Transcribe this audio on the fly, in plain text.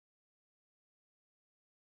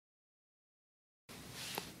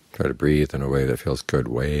Try to breathe in a way that feels good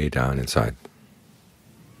way down inside.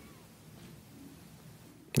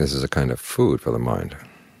 This is a kind of food for the mind,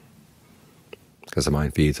 because the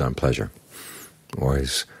mind feeds on pleasure,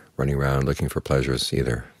 always running around looking for pleasures,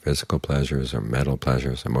 either physical pleasures or mental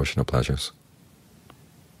pleasures, emotional pleasures.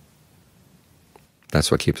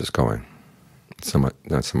 That's what keeps us going.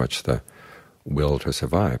 Not so much the will to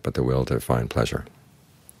survive, but the will to find pleasure.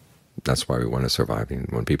 That's why we want to survive. And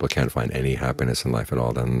when people can't find any happiness in life at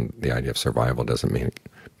all, then the idea of survival doesn't mean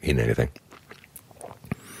anything.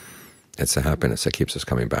 It's the happiness that keeps us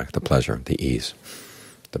coming back, the pleasure, the ease.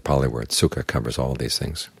 The Pali word sukha covers all these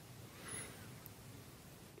things.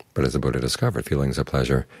 But as the Buddha discovered, feelings of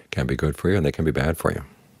pleasure can be good for you and they can be bad for you.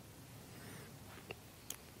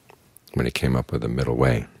 When he came up with the middle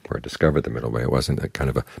way, or discovered the middle way, it wasn't a kind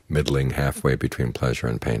of a middling halfway between pleasure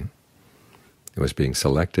and pain. It was being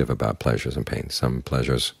selective about pleasures and pain. Some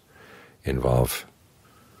pleasures involve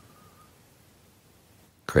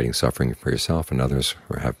creating suffering for yourself, and others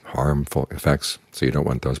have harmful effects, so you don't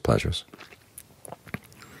want those pleasures.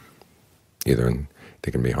 They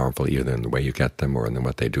can be harmful either in the way you get them or in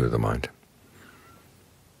what they do to the mind.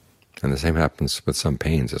 And the same happens with some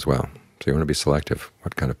pains as well. So you want to be selective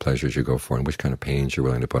what kind of pleasures you go for and which kind of pains you're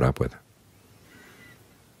willing to put up with.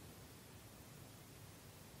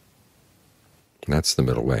 And that's the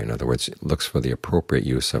middle way. In other words, it looks for the appropriate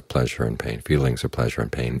use of pleasure and pain, feelings of pleasure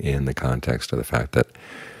and pain, in the context of the fact that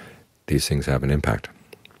these things have an impact.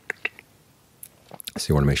 So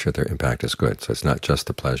you want to make sure their impact is good. So it's not just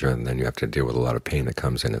the pleasure, and then you have to deal with a lot of pain that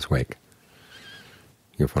comes in its wake.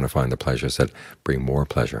 You want to find the pleasures that bring more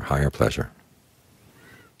pleasure, higher pleasure.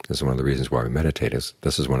 This is one of the reasons why we meditate.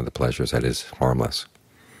 This is one of the pleasures that is harmless.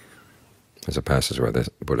 There's a passage where the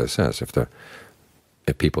Buddha says,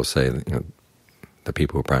 if people say that, the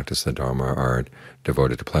people who practice the Dhamma are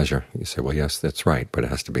devoted to pleasure, you say, well, yes, that's right, but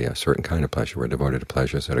it has to be a certain kind of pleasure. We're devoted to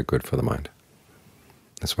pleasures that are good for the mind.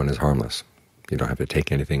 This one is harmless. You don't have to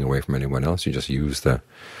take anything away from anyone else. You just use the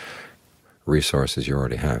resources you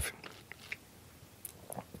already have.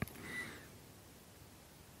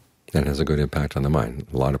 That has a good impact on the mind.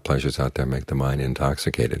 A lot of pleasures out there make the mind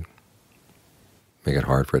intoxicated, make it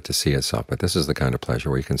hard for it to see itself. But this is the kind of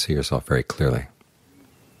pleasure where you can see yourself very clearly.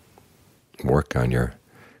 Work on your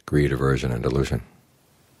greed, aversion, and delusion,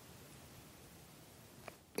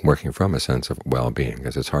 working from a sense of well-being,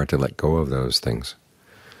 because it's hard to let go of those things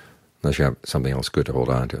unless you have something else good to hold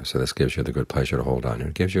on to. So this gives you the good pleasure to hold on to.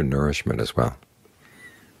 It gives you nourishment as well.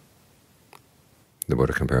 The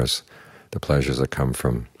Buddha compares the pleasures that come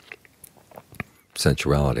from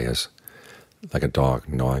sensuality as like a dog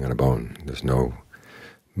gnawing on a bone. There's no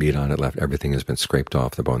meat on it left. Everything has been scraped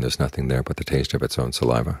off the bone. There's nothing there but the taste of its own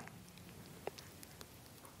saliva.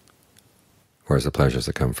 Whereas the pleasures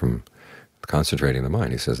that come from concentrating the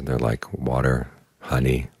mind, he says, they're like water,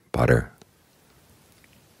 honey, butter,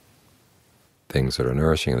 things that are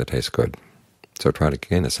nourishing and that taste good. So try to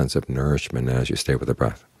gain a sense of nourishment as you stay with the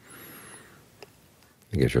breath.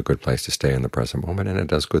 It gives you a good place to stay in the present moment, and it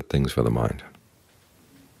does good things for the mind.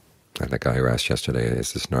 Like that guy who asked yesterday,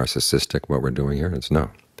 is this narcissistic, what we're doing here? It's no.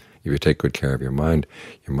 If you take good care of your mind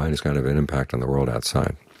is going to have an impact on the world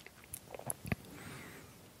outside.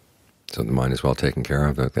 So the mind is well taken care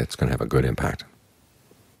of, it's going to have a good impact,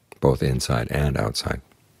 both inside and outside.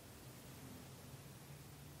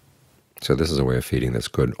 So this is a way of feeding that's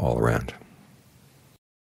good all around.